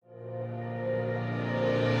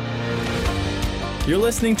You're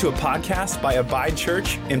listening to a podcast by Abide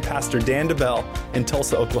Church and Pastor Dan DeBell in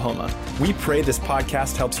Tulsa, Oklahoma. We pray this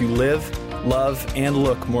podcast helps you live, love, and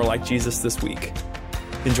look more like Jesus this week.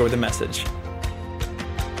 Enjoy the message.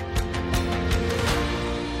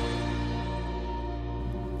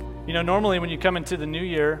 You know, normally when you come into the new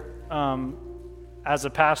year, as a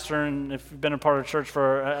pastor, and if you've been a part of church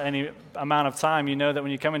for any amount of time, you know that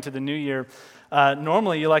when you come into the new year,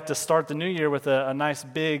 normally you like to start the new year with a nice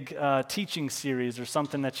big teaching series or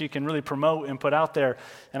something that you can really promote and put out there.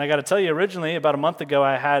 And I got to tell you, originally, about a month ago,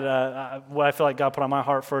 I had what I feel like God put on my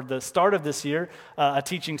heart for the start of this year, a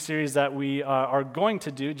teaching series that we are going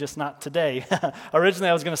to do, just not today. Originally,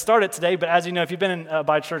 I was going to start it today, but as you know, if you've been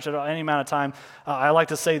by church at any amount of time, I like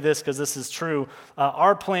to say this because this is true.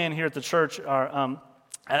 Our plan here at the church,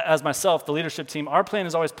 as myself, the leadership team, our plan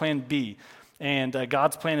is always plan B. And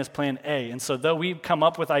God's plan is plan A. And so though we come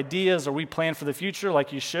up with ideas or we plan for the future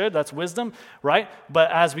like you should, that's wisdom, right?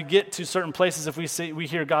 But as we get to certain places, if we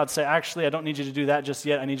hear God say, actually, I don't need you to do that just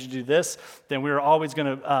yet, I need you to do this, then we're always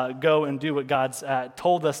going to go and do what God's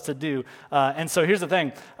told us to do. And so here's the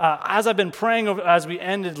thing. As I've been praying as we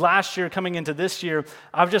ended last year, coming into this year,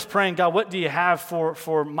 I'm just praying, God, what do you have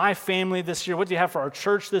for my family this year? What do you have for our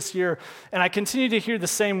church this year? And I continue to hear the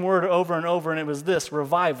same word over and over, and it was this: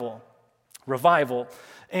 revival. Revival.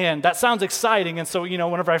 And that sounds exciting. And so,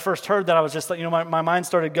 whenever I first heard that, I was just like, my mind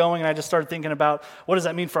started going, and I just started thinking about what does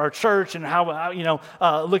that mean for our church and how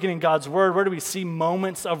looking in God's word, where do we see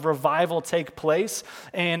moments of revival take place?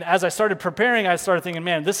 And as I started preparing, I started thinking,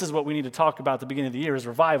 man, this is what we need to talk about at the beginning of the year is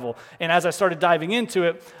revival. And as I started diving into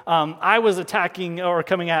it, I was attacking or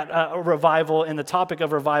coming at revival and the topic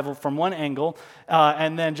of revival from one angle.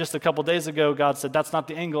 And then just a couple days ago, God said, that's not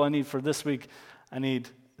the angle I need for this week. I need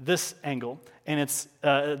this angle, and it's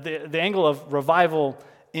the angle of revival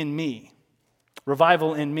in me.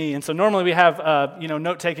 Revival in me. And so normally we have,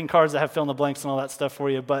 note-taking cards that have fill in the blanks and all that stuff for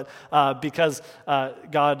you, but because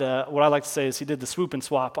God, what I like to say is he did the swoop and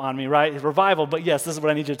swap on me, right? Revival, but yes, this is what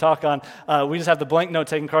I need you to talk on. We just have the blank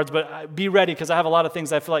note-taking cards, but be ready because I have a lot of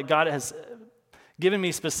things I feel like God has given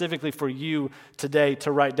me specifically for you today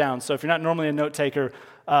to write down. So if you're not normally a note-taker,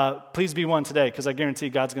 please be one today, because I guarantee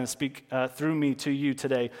God's going to speak through me to you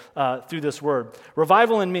today through this word.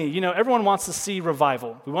 Revival in me. Everyone wants to see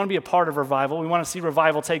revival. We want to be a part of revival. We want to see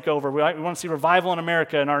revival take over. We want to see revival in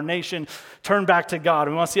America and our nation turn back to God.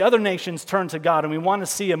 We want to see other nations turn to God, and we want to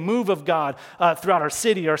see a move of God throughout our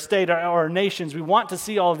city, our state, our nations. We want to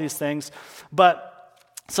see all of these things, but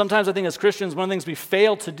sometimes I think as Christians, one of the things we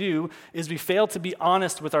fail to do is we fail to be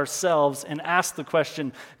honest with ourselves and ask the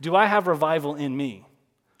question, do I have revival in me?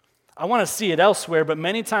 I want to see it elsewhere, but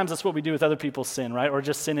many times that's what we do with other people's sin, right? Or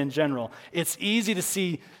just sin in general. It's easy to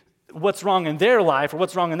see what's wrong in their life or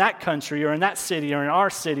what's wrong in that country or in that city or in our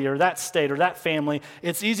city or that state or that family.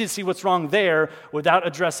 It's easy to see what's wrong there without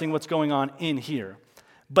addressing what's going on in here.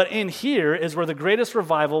 But in here is where the greatest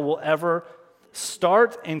revival will ever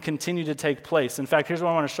start and continue to take place. In fact, here's what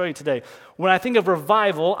I want to show you today. When I think of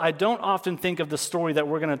revival, I don't often think of the story that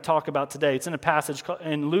we're going to talk about today. It's in a passage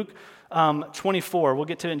in Luke 24. We'll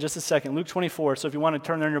get to it in just a second. Luke 24. So if you want to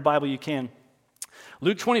turn there in your Bible, you can.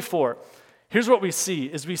 Luke 24. Here's what we see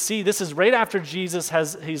this is right after Jesus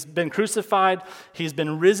he's been crucified, he's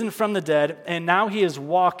been risen from the dead, and now he is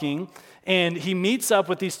walking. And he meets up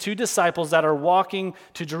with these two disciples that are walking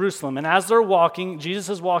to Jerusalem. And as they're walking, Jesus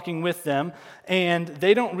is walking with them, and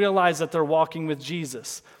they don't realize that they're walking with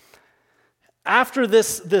Jesus. After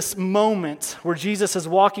this moment where Jesus is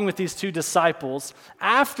walking with these two disciples,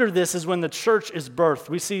 after this is when the church is birthed.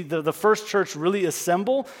 We see the first church really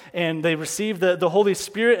assemble, and they receive the Holy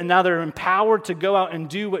Spirit, and now they're empowered to go out and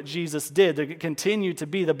do what Jesus did, to continue to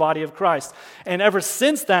be the body of Christ. And ever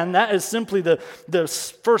since then, that is simply the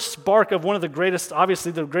first spark of one of the greatest,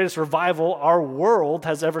 obviously the greatest revival our world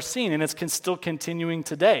has ever seen, and it's still continuing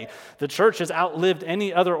today. The church has outlived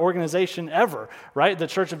any other organization ever, right? The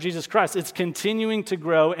Church of Jesus Christ. It's continuing to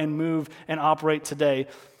grow and move and operate today.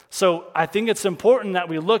 So I think it's important that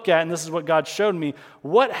we look at, and this is what God showed me,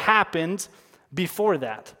 what happened before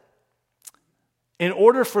that. In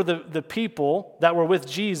order for the people that were with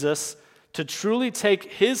Jesus to truly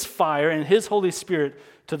take his fire and his Holy Spirit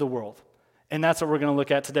to the world. And that's what we're going to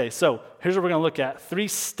look at today. So here's what we're going to look at. 3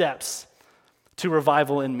 steps to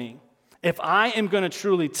revival in me. If I am going to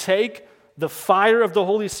truly take the fire of the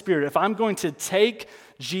Holy Spirit, if I'm going to take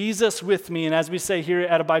Jesus with me, and as we say here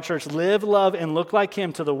at Abide Church, live, love, and look like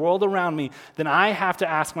him to the world around me, then I have to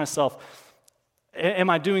ask myself, Am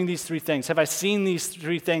I doing these three things? Have I seen these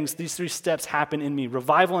three things, these three steps happen in me?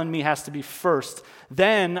 Revival in me has to be first.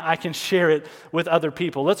 Then I can share it with other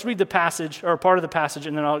people. Let's read the passage, or part of the passage,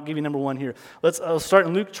 and then I'll give you number one here. I'll start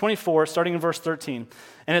in Luke 24, starting in verse 13.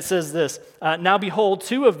 And it says this, Now behold,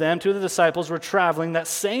 two of the disciples, were traveling that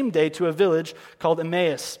same day to a village called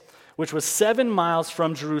Emmaus, which was 7 miles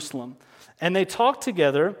from Jerusalem. And they talked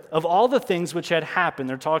together of all the things which had happened.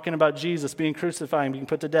 They're talking about Jesus being crucified and being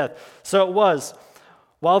put to death. So it was,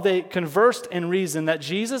 while they conversed and reasoned, that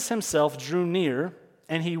Jesus himself drew near,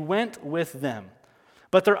 and he went with them.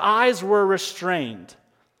 But their eyes were restrained.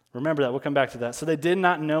 Remember that. We'll come back to that. So they did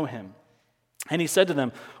not know him. And he said to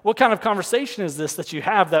them, What kind of conversation is this that you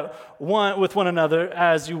have with one another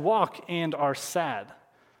as you walk and are sad?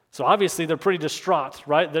 So obviously they're pretty distraught,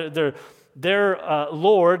 right? Their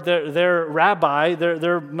Lord, their rabbi,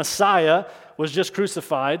 their Messiah was just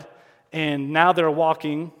crucified, and now they're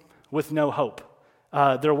walking with no hope.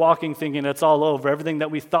 They're walking thinking it's all over. Everything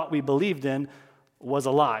that we thought we believed in was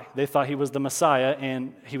a lie. They thought he was the Messiah,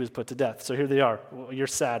 and he was put to death. So here they are. You're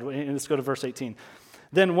sad. And let's go to verse 18.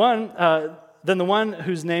 Then the one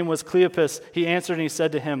whose name was Cleopas, he answered and he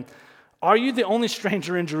said to him, Are you the only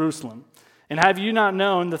stranger in Jerusalem? And have you not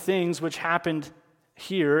known the things which happened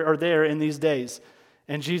here or there in these days?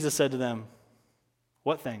 And Jesus said to them,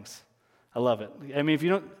 What things? I love it. I mean,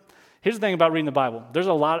 here's the thing about reading the Bible. There's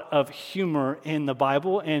a lot of humor in the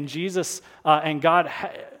Bible, and Jesus and God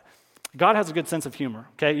has a good sense of humor,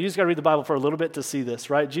 okay? You just got to read the Bible for a little bit to see this,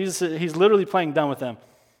 right? Jesus, he's literally playing dumb with them.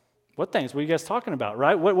 What things? What are you guys talking about,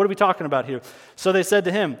 right? What are we talking about here? So they said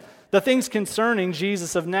to him, The things concerning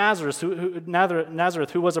Jesus of Nazareth,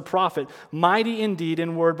 who was a prophet, mighty indeed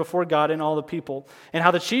in word before God and all the people, and how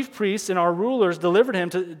the chief priests and our rulers delivered him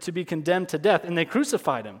to be condemned to death, and they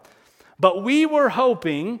crucified him. But we were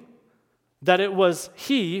hoping that it was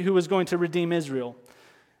he who was going to redeem Israel.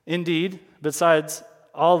 Indeed, besides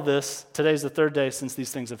all this, today's the third day since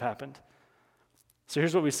these things have happened. So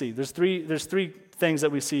here's what we see. There's three things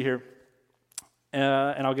that we see here,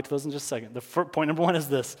 and I'll get to those in just a second. Point number one is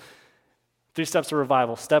this. 3 steps of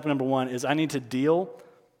revival. Step number one is I need to deal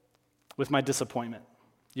with my disappointment.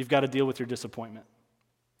 You've got to deal with your disappointment.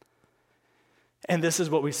 And this is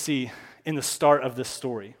what we see in the start of this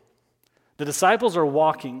story. The disciples are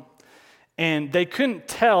walking, and they couldn't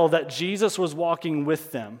tell that Jesus was walking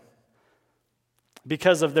with them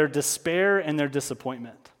because of their despair and their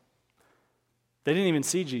disappointment. They didn't even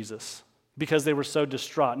see Jesus because they were so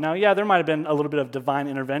distraught. Now, yeah, there might have been a little bit of divine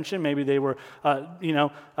intervention. Maybe they were,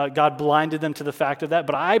 God blinded them to the fact of that.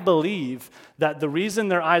 But I believe that the reason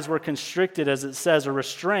their eyes were constricted, as it says, or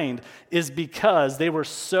restrained, is because they were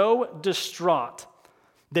so distraught.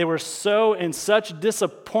 They were so in such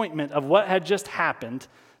disappointment of what had just happened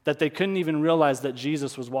that they couldn't even realize that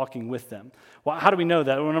Jesus was walking with them. Well, how do we know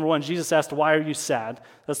that? Well, number one, Jesus asked, Why are you sad?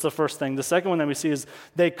 That's the first thing. The second one that we see is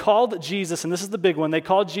they called Jesus, and this is the big one, they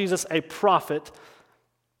called Jesus a prophet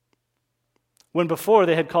when before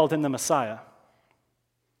they had called him the Messiah.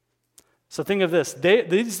 So think of this.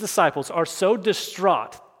 These disciples are so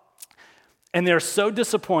distraught, and they're so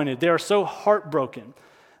disappointed, they are so heartbroken,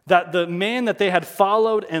 that the man that they had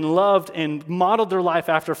followed and loved and modeled their life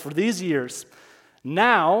after for these years,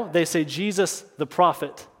 now they say Jesus the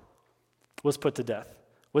prophet was put to death.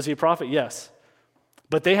 Was he a prophet? Yes.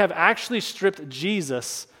 But they have actually stripped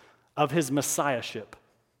Jesus of his messiahship.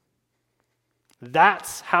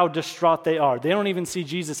 That's how distraught they are. They don't even see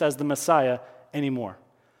Jesus as the Messiah anymore.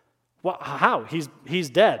 Well, how? He's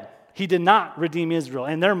dead. He did not redeem Israel.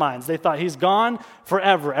 In their minds, they thought he's gone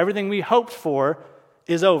forever. Everything we hoped for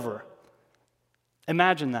is over.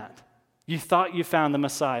 Imagine that. You thought you found the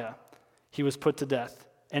Messiah. He was put to death.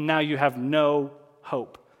 And now you have no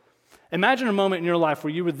hope. Imagine a moment in your life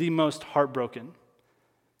where you were the most heartbroken.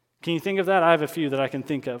 Can you think of that? I have a few that I can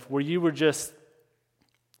think of where you were just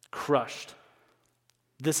crushed.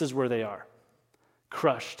 This is where they are.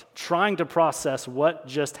 Crushed. Trying to process what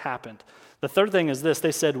just happened. The third thing is this.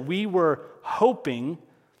 They said, we were hoping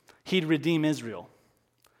he'd redeem Israel.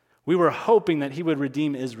 We were hoping that he would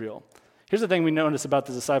redeem Israel. Here's the thing we notice about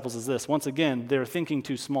the disciples is this. Once again, they're thinking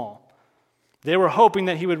too small. They were hoping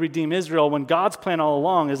that he would redeem Israel when God's plan all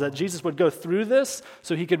along is that Jesus would go through this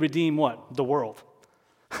so he could redeem what? The world.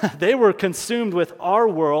 They were consumed with our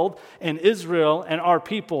world and Israel and our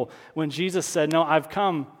people when Jesus said, no, I've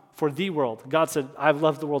come for the world. God said, I've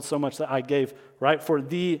loved the world so much that I gave, right, for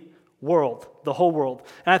the world, the whole world.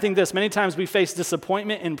 And I think this, many times we face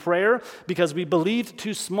disappointment in prayer because we believed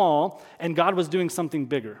too small and God was doing something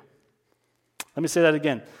bigger. Let me say that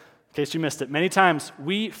again. In case you missed it, many times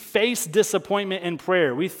we face disappointment in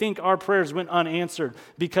prayer. We think our prayers went unanswered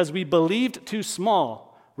because we believed too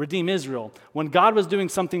small, redeem Israel, when God was doing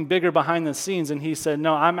something bigger behind the scenes and he said,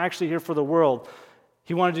 no, I'm actually here for the world.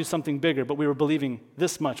 He wanted to do something bigger, but we were believing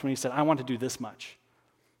this much when he said, I want to do this much.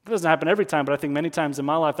 It doesn't happen every time, but I think many times in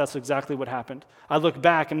my life that's exactly what happened. I look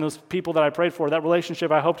back and those people that I prayed for, that relationship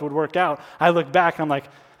I hoped would work out, I look back and I'm like,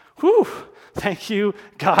 whew, thank you,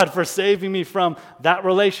 God, for saving me from that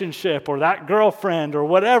relationship or that girlfriend or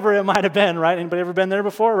whatever it might have been, right? Anybody ever been there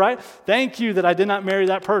before, right? Thank you that I did not marry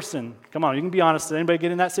that person. Come on, you can be honest. Did anybody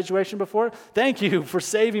get in that situation before? Thank you for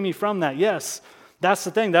saving me from that. Yes, that's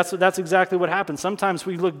the thing. That's exactly what happens. Sometimes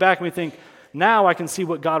we look back and we think, now I can see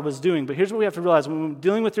what God was doing. But here's what we have to realize. When we're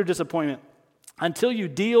dealing with your disappointment, until you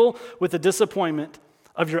deal with the disappointment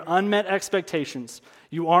of your unmet expectations,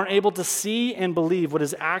 you aren't able to see and believe what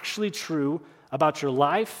is actually true about your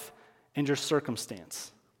life and your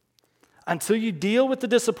circumstance. Until you deal with the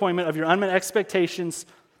disappointment of your unmet expectations,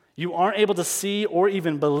 you aren't able to see or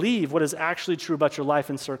even believe what is actually true about your life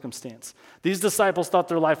and circumstance. These disciples thought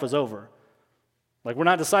their life was over. Like, we're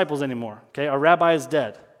not disciples anymore, okay? Our rabbi is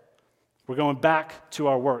dead. We're going back to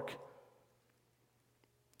our work.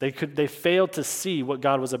 They failed to see what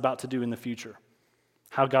God was about to do in the future,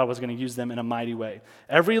 how God was going to use them in a mighty way.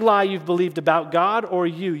 Every lie you've believed about God or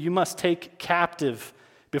you must take captive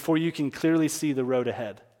before you can clearly see the road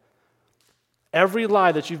ahead. Every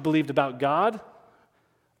lie that you've believed about God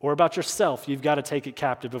or about yourself, you've got to take it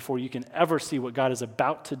captive before you can ever see what God is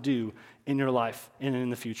about to do in your life and in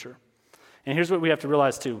the future. And here's what we have to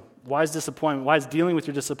realize too. Why is dealing with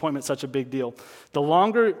your disappointment such a big deal?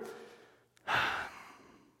 Let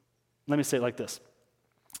me say it like this.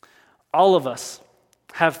 All of us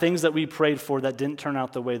have things that we prayed for that didn't turn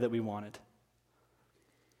out the way that we wanted.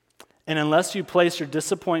 And unless you place your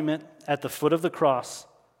disappointment at the foot of the cross,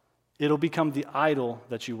 it'll become the idol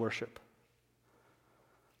that you worship.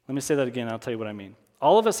 Let me say that again, and I'll tell you what I mean.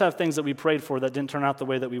 All of us have things that we prayed for that didn't turn out the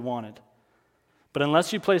way that we wanted. But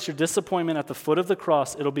unless you place your disappointment at the foot of the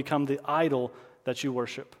cross, it'll become the idol that you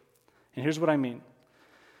worship. And here's what I mean.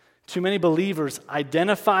 Too many believers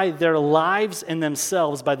identify their lives and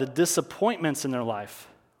themselves by the disappointments in their life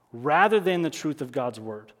rather than the truth of God's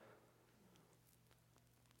word.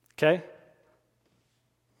 Okay?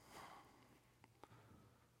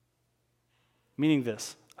 Meaning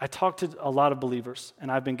this, I talk to a lot of believers,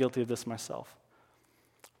 and I've been guilty of this myself,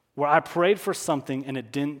 where I prayed for something and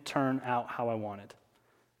it didn't turn out how I wanted.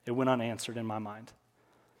 It went unanswered in my mind.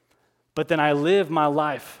 But then I live my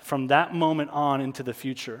life from that moment on into the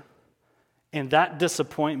future. And that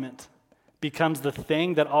disappointment becomes the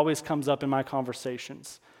thing that always comes up in my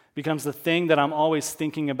conversations. Becomes the thing that I'm always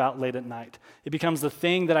thinking about late at night. It becomes the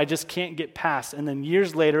thing that I just can't get past. And then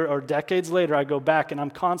years later or decades later, I go back and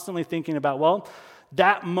I'm constantly thinking about, well,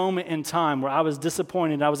 that moment in time where I was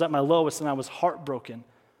disappointed, I was at my lowest and I was heartbroken.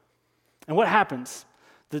 And what happens?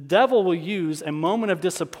 The devil will use a moment of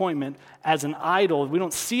disappointment as an idol. We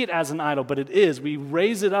don't see it as an idol, but it is. We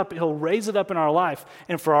raise it up. He'll raise it up in our life.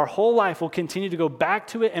 And for our whole life, we'll continue to go back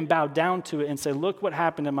to it and bow down to it and say, look what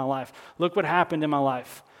happened in my life. Look what happened in my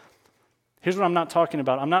life. Here's what I'm not talking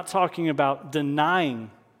about. I'm not talking about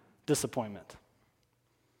denying disappointment.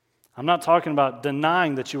 I'm not talking about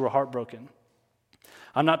denying that you were heartbroken.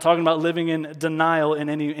 I'm not talking about living in denial in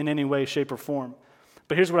any way, shape, or form.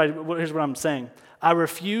 But here's what I'm saying. I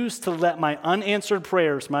refuse to let my unanswered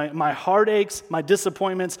prayers, my heartaches, my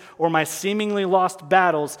disappointments, or my seemingly lost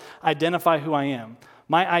battles identify who I am.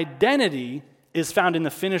 My identity is found in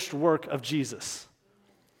the finished work of Jesus.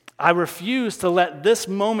 I refuse to let this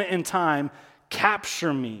moment in time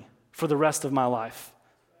capture me for the rest of my life.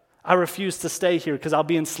 I refuse to stay here because I'll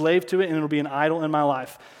be enslaved to it and it'll be an idol in my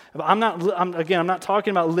life. I'm not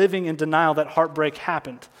talking about living in denial that heartbreak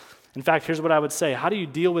happened. In fact, here's what I would say. How do you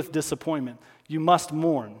deal with disappointment? You must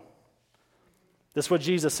mourn. This is what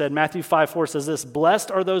Jesus said. Matthew 5:4 says this, "Blessed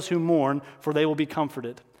are those who mourn, for they will be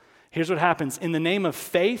comforted." Here's what happens. In the name of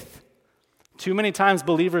faith, too many times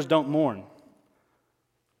believers don't mourn.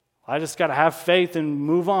 I just got to have faith and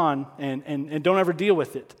move on and don't ever deal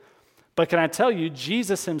with it. But can I tell you,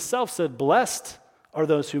 Jesus himself said, "Blessed are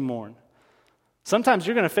those who mourn." Sometimes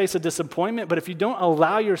you're going to face a disappointment, but if you don't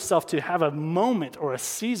allow yourself to have a moment or a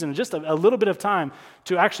season, just a little bit of time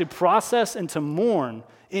to actually process and to mourn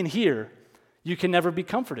in here, you can never be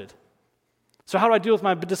comforted. So how do I deal with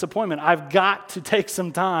my disappointment? I've got to take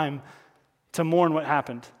some time to mourn what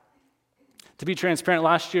happened. To be transparent,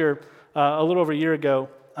 last year, a little over a year ago,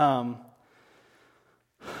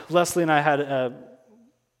 Leslie and I had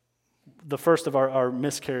the first of our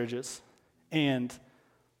miscarriages, and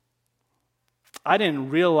I didn't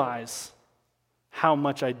realize how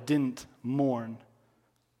much I didn't mourn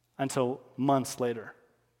until months later.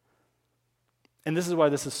 And this is why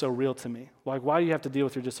this is so real to me. Like, why do you have to deal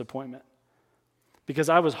with your disappointment? Because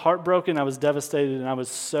I was heartbroken, I was devastated, and I was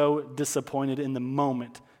so disappointed in the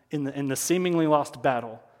moment, in the seemingly lost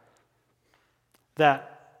battle,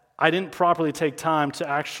 that I didn't properly take time to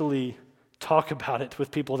actually talk about it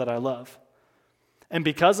with people that I love. And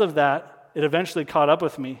because of that, it eventually caught up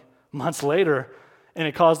with me months later, and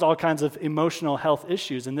it caused all kinds of emotional health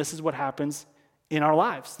issues. And this is what happens in our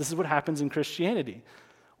lives. This is what happens in Christianity.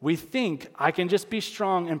 We think I can just be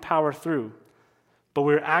strong and power through, but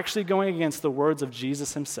we're actually going against the words of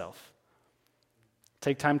Jesus himself.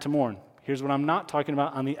 Take time to mourn. Here's what I'm not talking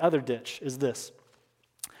about on the other ditch, is this.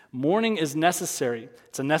 Mourning is necessary.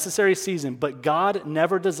 It's a necessary season, but God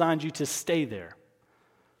never designed you to stay there.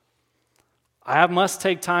 I must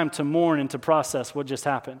take time to mourn and to process what just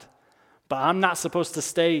happened, but I'm not supposed to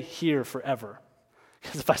stay here forever.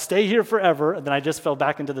 Because if I stay here forever, then I just fell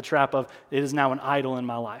back into the trap of it is now an idol in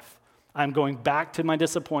my life. I'm going back to my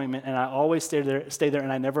disappointment, and I always stay there,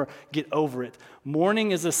 and I never get over it.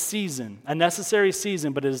 Mourning is a season, a necessary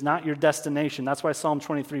season, but it is not your destination. That's why Psalm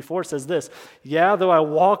 23:4 says this, "Yeah, though I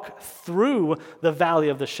walk through the valley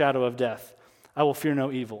of the shadow of death, I will fear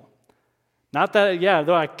no evil." Not that,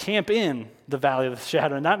 though I camp in the valley of the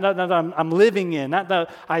shadow, not that I'm living in, not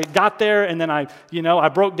that I got there and then I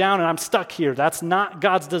broke down and I'm stuck here. That's not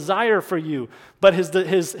God's desire for you. But his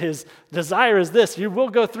desire is this: you will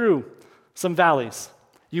go through some valleys.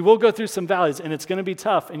 You will go through some valleys, and it's going to be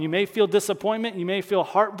tough. And you may feel disappointment, you may feel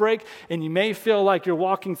heartbreak, and you may feel like you're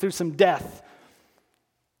walking through some death.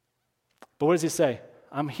 But what does he say?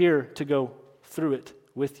 I'm here to go through it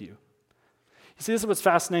with you. You see, this is what's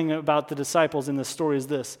fascinating about the disciples in this story is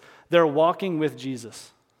this. They're walking with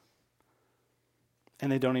Jesus, and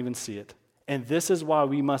they don't even see it. And this is why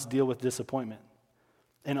we must deal with disappointment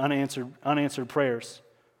and unanswered prayers,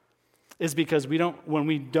 is because when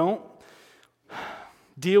we don't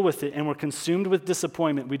deal with it and we're consumed with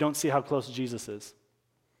disappointment, we don't see how close Jesus is.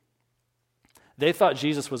 They thought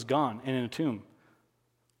Jesus was gone and in a tomb.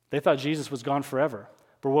 They thought Jesus was gone forever.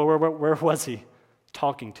 But where was he?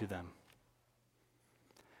 Talking to them.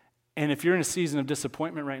 And if you're in a season of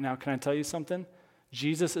disappointment right now, can I tell you something?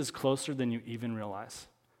 Jesus is closer than you even realize.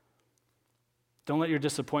 Don't let your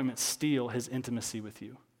disappointment steal his intimacy with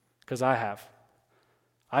you, because I have.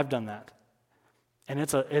 I've done that. And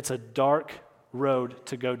it's a dark road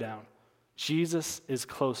to go down. Jesus is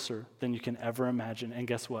closer than you can ever imagine. And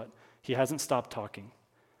guess what? He hasn't stopped talking.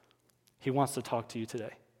 He wants to talk to you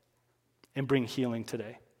today and bring healing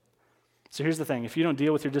today. So here's the thing. If you don't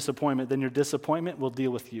deal with your disappointment, then your disappointment will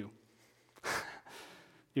deal with you.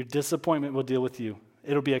 Your disappointment will deal with you.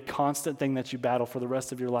 It'll be a constant thing that you battle for the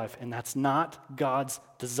rest of your life, and that's not God's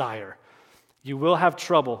desire. You will have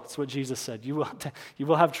trouble. That's what Jesus said. You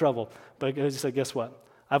will have trouble. But he said, guess what?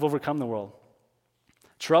 I've overcome the world.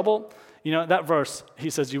 Trouble, that verse, he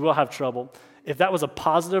says, you will have trouble. If that was a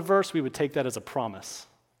positive verse, we would take that as a promise,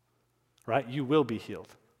 right? You will be healed.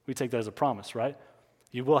 We take that as a promise, right?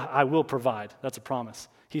 I will provide. That's a promise.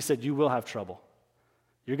 He said, you will have trouble.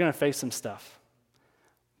 You're going to face some stuff.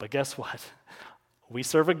 But guess what? We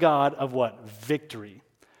serve a God of what? Victory.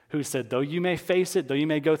 Who said, though you may face it, though you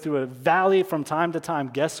may go through a valley from time to time,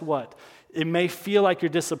 guess what? It may feel like you're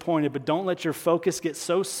disappointed, but don't let your focus get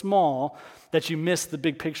so small that you miss the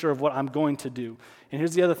big picture of what I'm going to do. And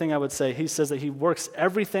here's the other thing I would say. He says that he works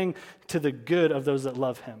everything to the good of those that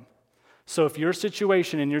love him. So if your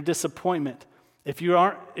situation and your disappointment, if you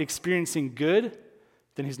aren't experiencing good,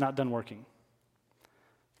 then he's not done working.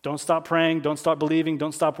 Don't stop praying, don't stop believing,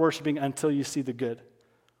 don't stop worshiping until you see the good.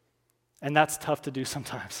 And that's tough to do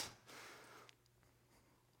sometimes.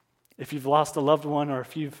 If you've lost a loved one or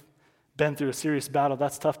if you've been through a serious battle,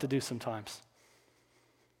 that's tough to do sometimes.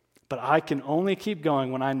 But I can only keep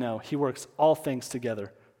going when I know he works all things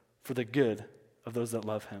together for the good of those that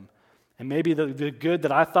love him. And maybe the good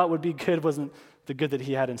that I thought would be good wasn't the good that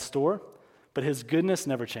he had in store, but his goodness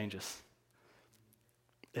never changes.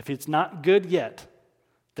 If it's not good yet,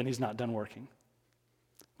 then he's not done working.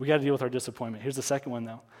 We got to deal with our disappointment. Here's the second one,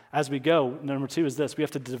 though. As we go, number 2 is this. We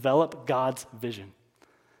have to develop God's vision.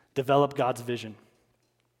 Develop God's vision.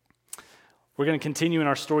 We're going to continue in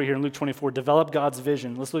our story here in Luke 24. Develop God's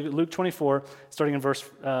vision. Let's look at Luke 24, starting in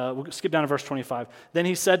we'll skip down to verse 25. Then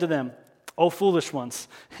he said to them, O foolish ones,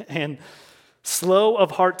 and slow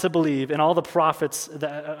of heart to believe in all the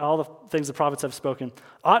things the prophets have spoken.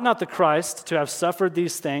 Ought not the Christ to have suffered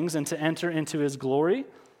these things and to enter into his glory?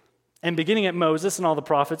 And beginning at Moses and all the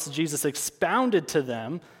prophets, Jesus expounded to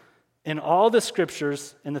them in all the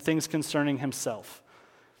scriptures and the things concerning himself.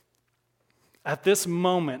 At this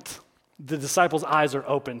moment, the disciples' eyes are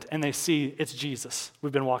opened and they see it's Jesus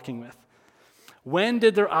we've been walking with. When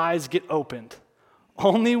did their eyes get opened?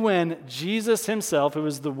 Only when Jesus himself, who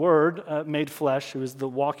is the Word made flesh, who is the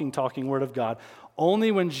walking, talking Word of God,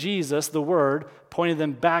 only when Jesus, the Word, pointed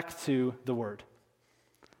them back to the Word,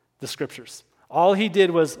 the Scriptures. All he did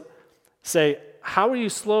was say, how are you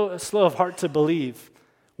slow of heart to believe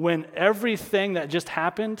when everything that just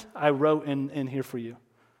happened, I wrote in here for you?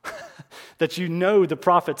 That you know the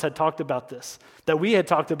prophets had talked about this, that we had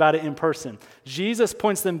talked about it in person. Jesus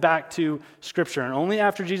points them back to Scripture, and only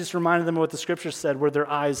after Jesus reminded them of what the Scripture said were their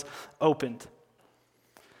eyes opened.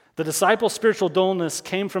 The disciples' spiritual dullness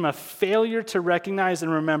came from a failure to recognize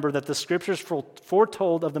and remember that the Scriptures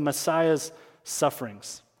foretold of the Messiah's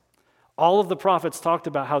sufferings. All of the prophets talked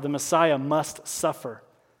about how the Messiah must suffer,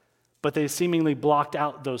 but they seemingly blocked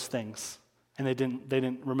out those things, and they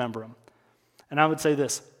didn't remember them. And I would say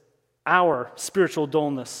this, our spiritual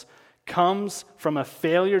dullness comes from a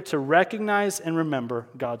failure to recognize and remember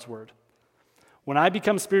God's word. When I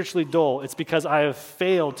become spiritually dull, it's because I have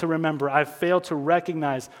failed to remember, I've failed to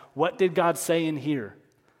recognize what did God say in here.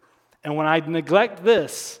 And when I neglect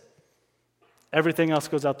this, everything else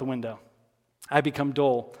goes out the window. I become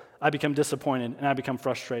dull, I become disappointed, and I become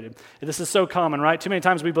frustrated. And this is so common, right? Too many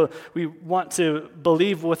times we want to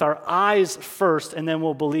believe with our eyes first, and then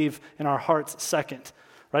we'll believe in our hearts second.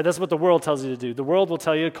 Right? That's what the world tells you to do. The world will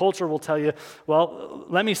tell you, culture will tell you, well,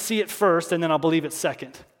 let me see it first and then I'll believe it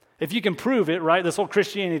second. If you can prove it, right, this whole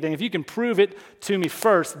Christianity thing, if you can prove it to me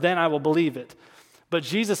first, then I will believe it. But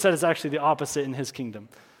Jesus said it's actually the opposite in his kingdom.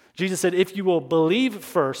 Jesus said, if you will believe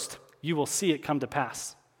first, you will see it come to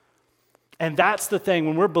pass. And that's the thing,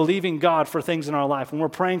 when we're believing God for things in our life, when we're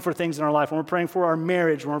praying for things in our life, when we're praying for our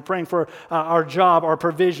marriage, when we're praying for our job, our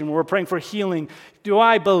provision, when we're praying for healing, do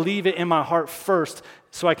I believe it in my heart first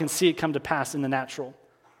so I can see it come to pass in the natural?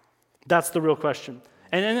 That's the real question.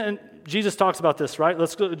 And Jesus talks about this, right?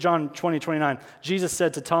 Let's go to John 20:29. Jesus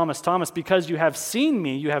said to Thomas, Thomas, because you have seen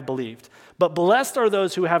me, you have believed. But blessed are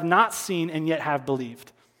those who have not seen and yet have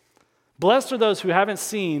believed. Blessed are those who haven't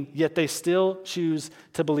seen, yet they still choose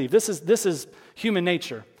to believe. This is human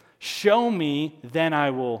nature. Show me, then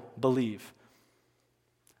I will believe.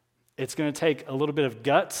 It's going to take a little bit of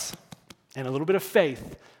guts and a little bit of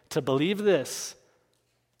faith to believe this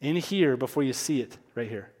in here before you see it right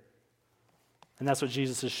here. And that's what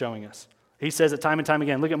Jesus is showing us. He says it time and time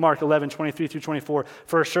again. Look at Mark 11:23-24.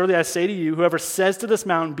 For surely I say to you, whoever says to this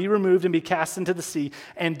mountain, be removed and be cast into the sea,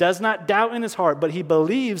 and does not doubt in his heart, but he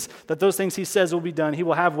believes that those things he says will be done, he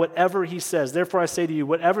will have whatever he says. Therefore I say to you,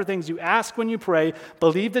 whatever things you ask when you pray,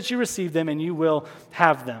 believe that you receive them, and you will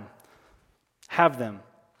have them. Have them.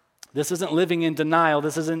 This isn't living in denial.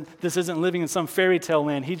 This isn't living in some fairy tale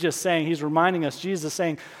land. He's reminding us, Jesus is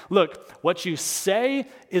saying, look, what you say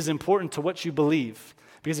is important to what you believe.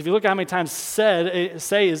 Because if you look at how many times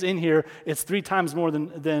say is in here, it's 3 times more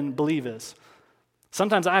than believe is.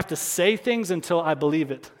 Sometimes I have to say things until I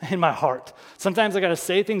believe it in my heart. Sometimes I got to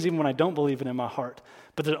say things even when I don't believe it in my heart.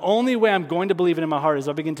 But the only way I'm going to believe it in my heart is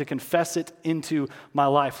I begin to confess it into my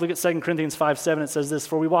life. Look at 2 Corinthians 5:7. It says this,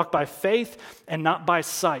 for we walk by faith and not by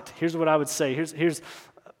sight. Here's what I would say. Here's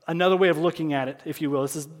another way of looking at it, if you will.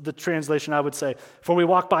 This is the translation I would say. For we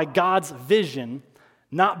walk by God's vision,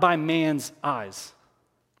 not by man's eyes.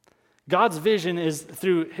 God's vision is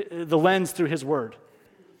through the lens through his word.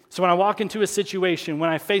 So when I walk into a situation, when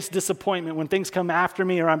I face disappointment, when things come after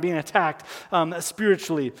me or I'm being attacked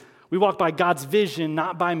spiritually, we walk by God's vision,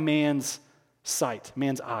 not by man's sight,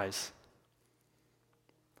 man's eyes.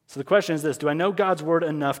 So the question is this, do I know God's word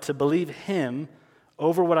enough to believe him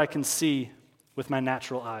over what I can see with my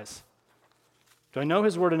natural eyes? Do I know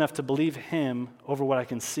his word enough to believe him over what I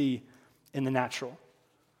can see in the natural?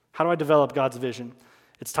 How do I develop God's vision?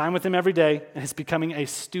 It's time with him every day, and it's becoming a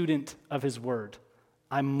student of his word.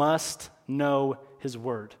 I must know his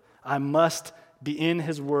word. I must be in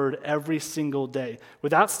his word every single day.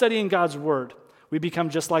 Without studying God's word, we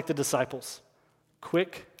become just like the disciples,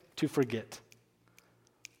 quick to forget.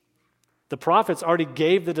 The prophets already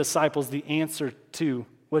gave the disciples the answer to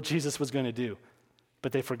what Jesus was going to do,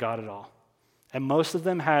 but they forgot it all. And most of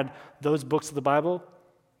them had those books of the Bible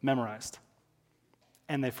memorized,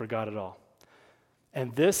 and they forgot it all.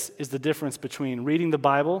 And this is the difference between reading the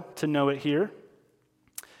Bible to know it here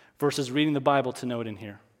versus reading the Bible to know it in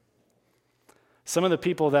here. Some of the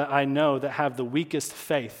people that I know that have the weakest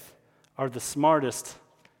faith are the smartest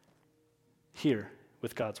here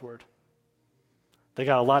with God's word. They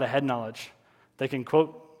got a lot of head knowledge. They can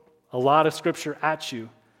quote a lot of scripture at you,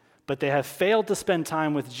 But they have failed to spend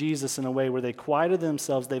time with Jesus in a way where they quieted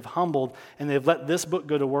themselves, they've humbled, and they've let this book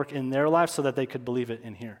go to work in their life so that they could believe it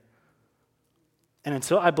in here. And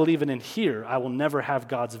until I believe it in here, I will never have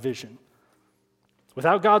God's vision.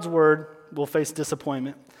 Without God's word, we'll face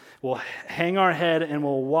disappointment. We'll hang our head and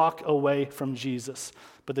we'll walk away from Jesus.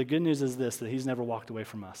 But the good news is this, that he's never walked away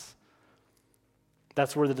from us.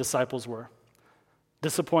 That's where the disciples were.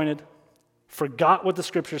 Disappointed, forgot what the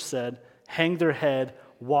scripture said, hanged their head,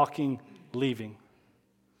 walking, leaving.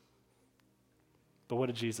 But what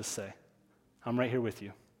did Jesus say? I'm right here with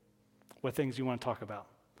you. What things do you want to talk about?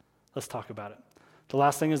 Let's talk about it. The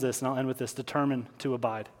last thing is this, and I'll end with this, determine to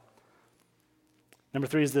abide. Number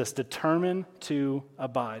 3 is this, determine to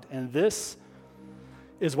abide. And this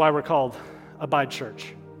is why we're called Abide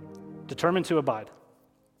Church. Determine to abide.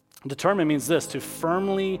 Determine means this, to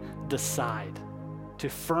firmly decide. To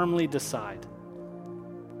firmly decide.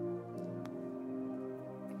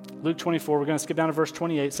 Luke 24, we're going to skip down to verse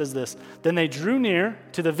 28, says this. Then they drew near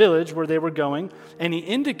to the village where they were going, and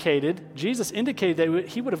Jesus indicated that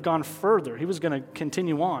he would have gone further. He was going to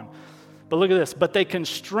continue on. But look at this. But they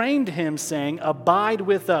constrained him, saying, abide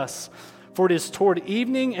with us, for it is toward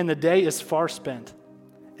evening, and the day is far spent.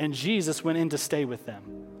 And Jesus went in to stay with them.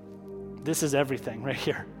 This is everything right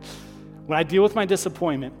here. When I deal with my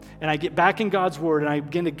disappointment and I get back in God's word and I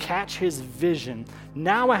begin to catch his vision,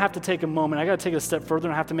 now I have to take a moment. I got to take it a step further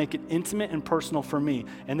and I have to make it intimate and personal for me.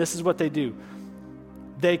 And this is what they do.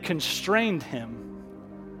 They constrained him.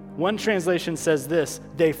 One translation says this,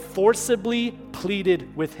 they forcibly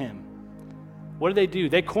pleaded with him. What do?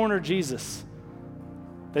 They cornered Jesus.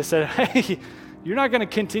 They said, hey, you're not going to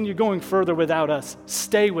continue going further without us.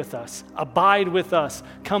 Stay with us. Abide with us.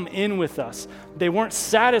 Come in with us. They weren't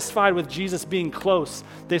satisfied with Jesus being close.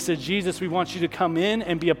 They said, Jesus, we want you to come in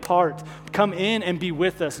and be a part. Come in and be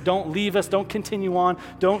with us. Don't leave us. Don't continue on.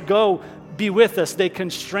 Don't go. Be with us. They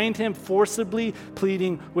constrained him, forcibly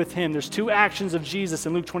pleading with him. There's 2 actions of Jesus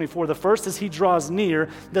in Luke 24. The first is he draws near.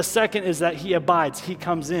 The second is that he abides. He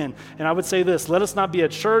comes in. And I would say this, let us not be a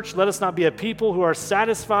church. Let us not be a people who are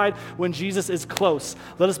satisfied when Jesus is close.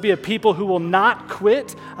 Let us be a people who will not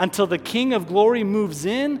quit until the King of Glory moves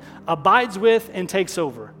in, abides with, and takes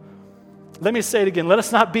over. Let me say it again. Let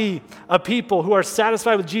us not be a people who are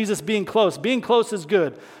satisfied with Jesus being close. Being close is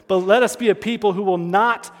good. But let us be a people who will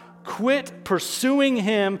not quit pursuing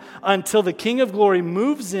him until the King of Glory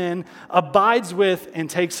moves in, abides with, and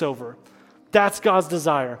takes over. That's God's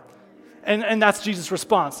desire. And that's Jesus'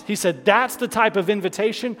 response. He said, that's the type of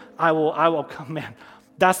invitation I will come. Man,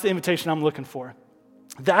 that's the invitation I'm looking for.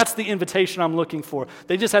 That's the invitation I'm looking for.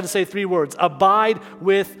 They just had to say 3 words, abide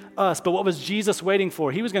with us. But what was Jesus waiting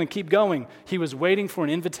for? He was going to keep going. He was waiting for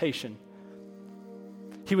an invitation.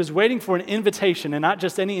 He was waiting for an invitation, and not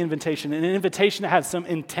just any invitation, an invitation that had some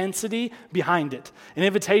intensity behind it. An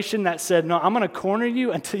invitation that said, no, I'm going to corner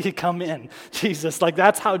you until you come in, Jesus. Like,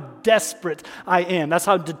 that's how desperate I am. That's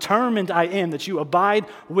how determined I am that you abide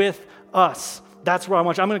with us. That's where I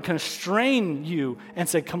want you. I'm going to constrain you and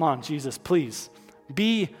say, come on, Jesus, please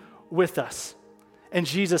be with us. And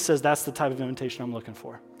Jesus says, that's the type of invitation I'm looking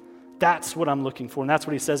for. That's what I'm looking for. And that's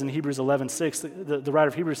what he says in Hebrews 11:6. The writer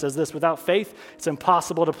of Hebrews says this, without faith, it's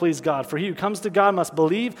impossible to please God. For he who comes to God must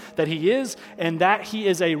believe that he is, and that he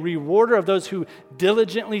is a rewarder of those who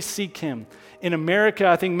diligently seek him. In America,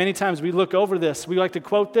 I think many times we look over this. We like to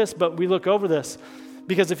quote this, but we look over this.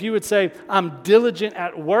 Because if you would say, I'm diligent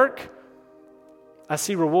at work, I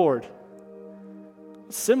see reward.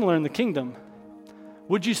 Similar in the kingdom.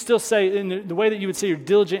 Would you still say, in the way that you would say you're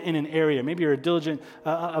diligent in an area, maybe you're a diligent,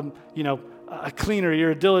 a cleaner,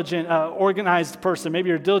 you're a diligent, organized person, maybe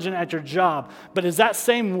you're diligent at your job, but does that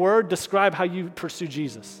same word describe how you pursue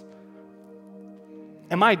Jesus?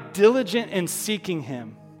 Am I diligent in seeking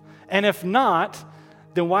him? And if not,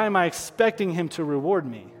 then why am I expecting him to reward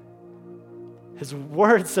me? His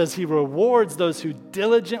word says he rewards those who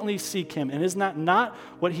diligently seek him. And isn't that not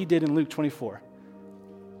what he did in Luke 24?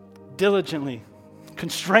 Diligently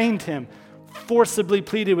constrained him, forcibly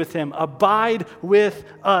pleaded with him, abide with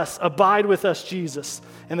us, Jesus.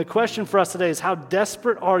 And the question for us today is, how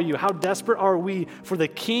desperate are you? How desperate are we for the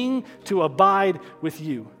King to abide with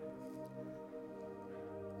you?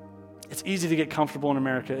 It's easy to get comfortable in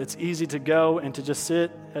America. It's easy to go and to just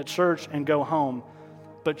sit at church and go home.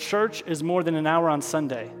 But church is more than an hour on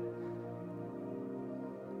Sunday.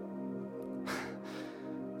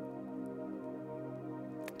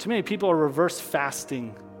 Too many people are reverse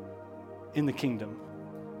fasting in the kingdom.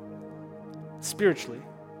 Spiritually.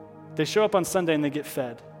 They show up on Sunday and they get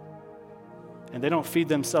fed. And they don't feed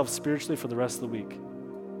themselves spiritually for the rest of the week.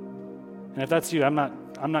 And if that's you, I'm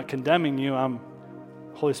not condemning you. I'm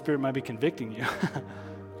Holy Spirit might be convicting you.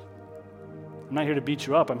 I'm not here to beat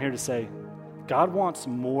you up. I'm here to say, God wants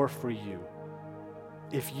more for you.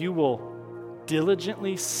 If you will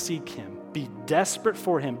diligently seek him, be desperate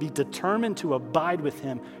for him, be determined to abide with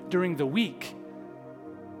him during the week,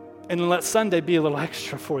 and let Sunday be a little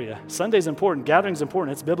extra for you. Sunday's important, gathering's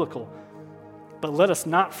important, it's biblical. But let us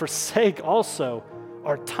not forsake also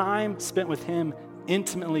our time spent with him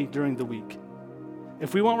intimately during the week.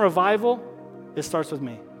 If we want revival, it starts with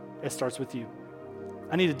me. It starts with you.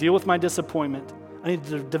 I need to deal with my disappointment. I need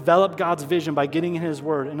to develop God's vision by getting in his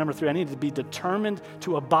word. And number 3, I need to be determined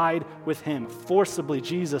to abide with him. Forcibly,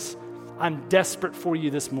 Jesus, I'm desperate for you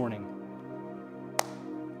this morning.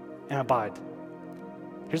 And abide.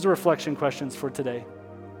 Here's the reflection questions for today.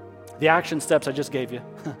 The action steps I just gave you.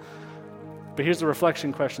 But here's the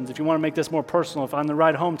reflection questions. If you want to make this more personal, if on the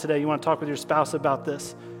ride home today you want to talk with your spouse about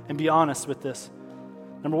this and be honest with this.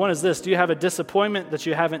 Number 1 is this: do you have a disappointment that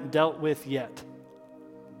you haven't dealt with yet?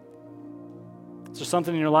 Is there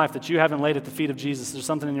something in your life that you haven't laid at the feet of Jesus? Is there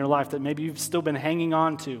something in your life that maybe you've still been hanging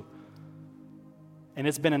on to? And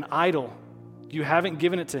it's been an idol. You haven't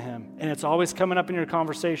given it to him. And it's always coming up in your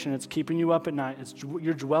conversation. It's keeping you up at night.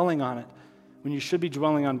 You're dwelling on it when you should be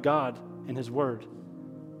dwelling on God and his word.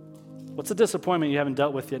 What's a disappointment you haven't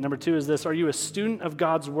dealt with yet? Number 2 is this: are you a student of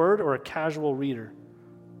God's word or a casual reader?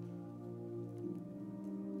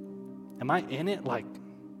 Am I in it like,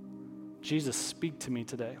 Jesus, speak to me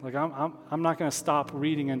today? Like I'm not going to stop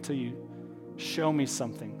reading until you show me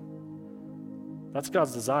something. That's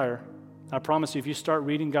God's desire. I promise you, if you start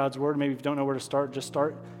reading God's word, maybe if you don't know where to start, just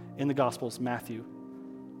start in the Gospels, Matthew.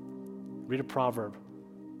 Read a proverb.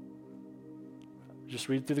 Just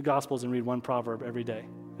read through the Gospels and read one proverb every day.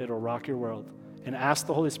 It'll rock your world. And ask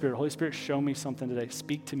the Holy Spirit, show me something today.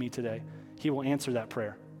 Speak to me today. He will answer that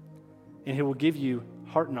prayer. And he will give you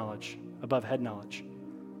heart knowledge above head knowledge.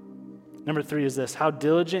 Number 3 is this: how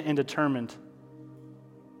diligent and determined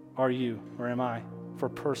are you, or am I, for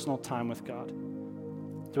personal time with God?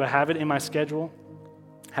 Do I have it in my schedule?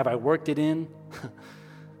 Have I worked it in?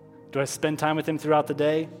 Do I spend time with him throughout the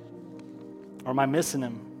day? Or am I missing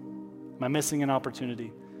him? Am I missing an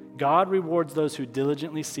opportunity? God rewards those who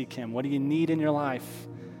diligently seek him. What do you need in your life?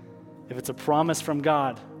 If it's a promise from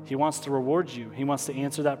God, he wants to reward you. He wants to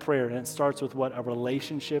answer that prayer. And it starts with what? A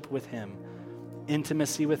relationship with him.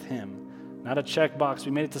 Intimacy with him. Not a checkbox.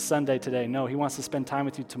 We made it to Sunday today. No, he wants to spend time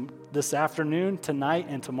with you this afternoon, tonight,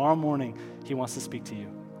 and tomorrow morning. He wants to speak to you.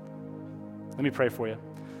 Let me pray for you.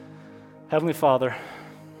 Heavenly Father,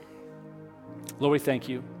 Lord, we thank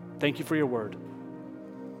you. Thank you for your word.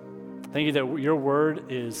 Thank you that your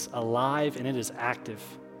word is alive and it is active.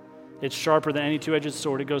 It's sharper than any two-edged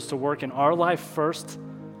sword. It goes to work in our life first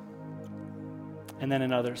and then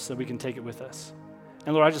in others so we can take it with us.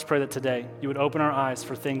 And Lord, I just pray that today you would open our eyes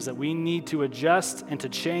for things that we need to adjust and to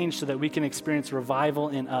change so that we can experience revival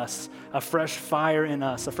in us, a fresh fire in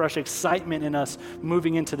us, a fresh excitement in us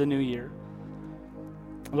moving into the new year.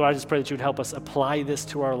 Lord, I just pray that you would help us apply this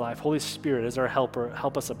to our life. Holy Spirit, as our helper,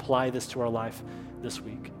 help us apply this to our life this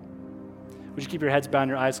week. Would you keep your heads bowed and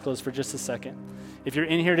your eyes closed for just a second? If you're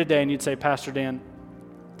in here today and you'd say, Pastor Dan,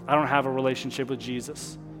 I don't have a relationship with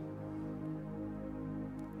Jesus.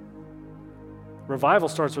 Revival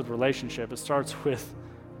starts with relationship. It starts with,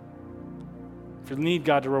 if you need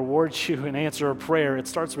God to reward you and answer a prayer, it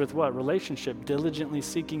starts with what? Relationship, diligently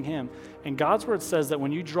seeking him. And God's word says that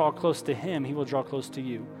when you draw close to him, he will draw close to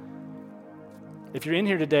you. If you're in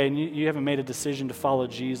here today and you haven't made a decision to follow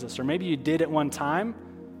Jesus, or maybe you did at one time,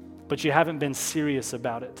 but you haven't been serious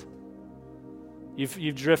about it.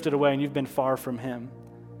 You've drifted away and you've been far from him.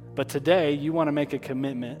 But today you want to make a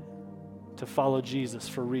commitment to follow Jesus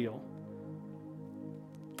for real.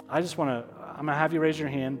 I'm going to have you raise your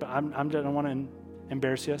hand, but I don't want to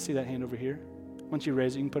embarrass you. I see that hand over here. Once you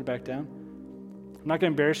raise it, you can put it back down. I'm not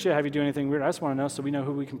going to embarrass you, have you do anything weird. I just want to know so we know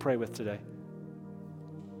who we can pray with today.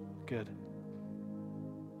 Good.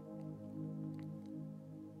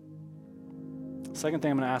 Second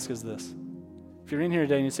thing I'm going to ask is this. If you're in here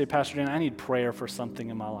today and you say, Pastor Dan, I need prayer for something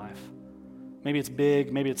in my life. Maybe it's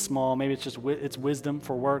big, maybe it's small, maybe it's just it's wisdom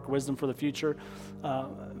for work, wisdom for the future.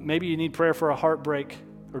 Maybe you need prayer for a heartbreak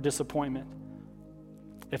or disappointment.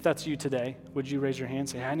 If that's you today, would you raise your hand and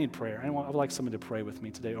say, hey, I need prayer. I would like someone to pray with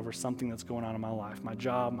me today over something that's going on in my life, my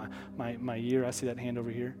job, my year. I see that hand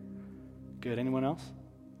over here. Good. Anyone else?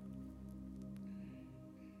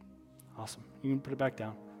 Awesome. You can put it back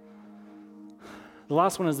down. The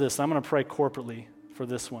last one is this. I'm going to pray corporately for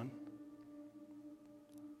this one.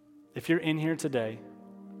 If you're in here today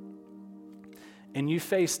and you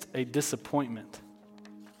faced a disappointment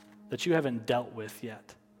that you haven't dealt with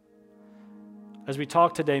yet, As we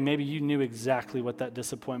talk today, maybe you knew exactly what that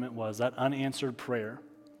disappointment was, that unanswered prayer,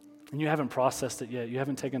 and you haven't processed it yet. You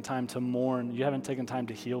haven't taken time to mourn. You haven't taken time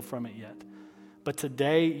to heal from it yet. But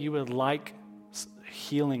today, you would like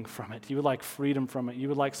healing from it. You would like freedom from it. You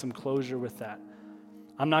would like some closure with that.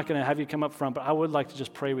 I'm not going to have you come up front, but I would like to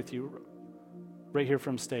just pray with you right here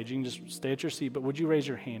from stage. You can just stay at your seat, but would you raise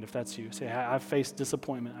your hand if that's you? Say, I've faced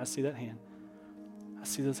disappointment. I see that hand. I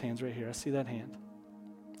see those hands right here. I see that hand.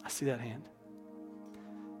 I see that hand.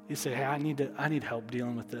 You say, hey, I need help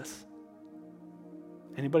dealing with this.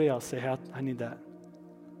 Anybody else say, hey, I need that.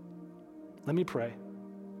 Let me pray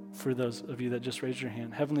for those of you that just raised your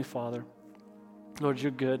hand. Heavenly Father, Lord,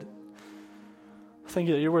 you're good. Thank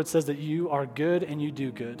you that your word says that you are good and you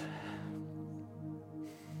do good.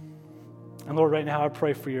 And Lord, right now I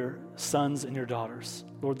pray for your sons and your daughters.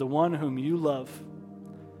 Lord, the one whom you love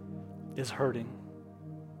is hurting.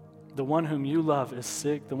 The one whom you love is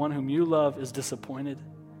sick. The one whom you love is disappointed.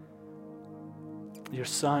 Your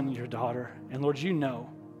son, your daughter. And Lord, you know.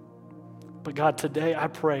 But God, today I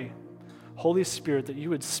pray, Holy Spirit, that you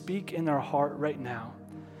would speak in their heart right now.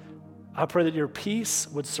 I pray that your peace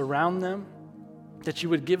would surround them, that you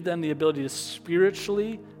would give them the ability to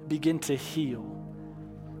spiritually begin to heal.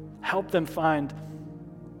 Help them find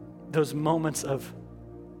those moments of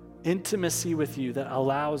intimacy with you that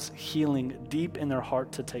allows healing deep in their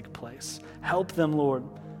heart to take place. Help them, Lord,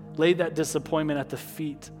 lay that disappointment at the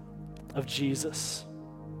feet of Jesus.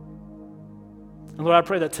 And Lord, I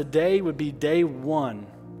pray that today would be day one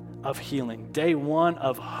of healing, day one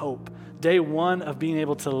of hope, day one of being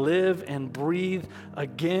able to live and breathe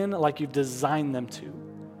again like you've designed them to.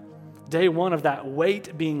 Day one of that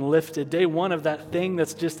weight being lifted, day one of that thing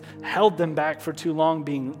that's just held them back for too long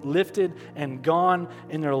being lifted and gone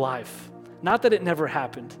in their life. Not that it never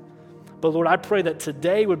happened, but Lord, I pray that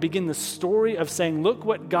today would begin the story of saying, look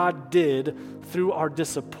what God did through our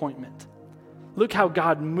disappointment. Look how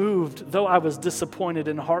God moved, though I was disappointed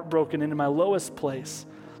and heartbroken and in my lowest place.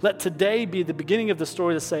 Let today be the beginning of the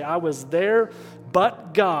story to say, I was there,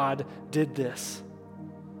 but God did this.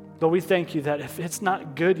 But we thank you that if it's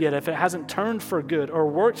not good yet, if it hasn't turned for good or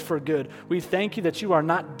worked for good, we thank you that you are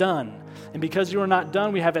not done. And because you are not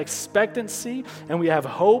done, we have expectancy and we have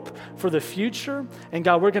hope for the future. And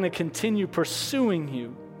God, we're going to continue pursuing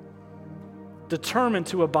you, determined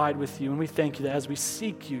to abide with you. And we thank you that as we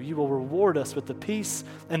seek you, you will reward us with the peace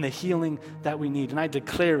and the healing that we need. And I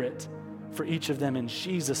declare it for each of them in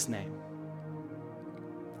Jesus' name.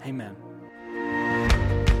 Amen.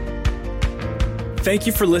 Thank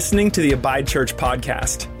you for listening to the Abide Church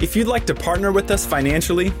podcast. If you'd like to partner with us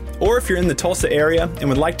financially, or if you're in the Tulsa area and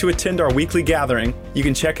would like to attend our weekly gathering, you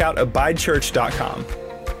can check out abidechurch.com.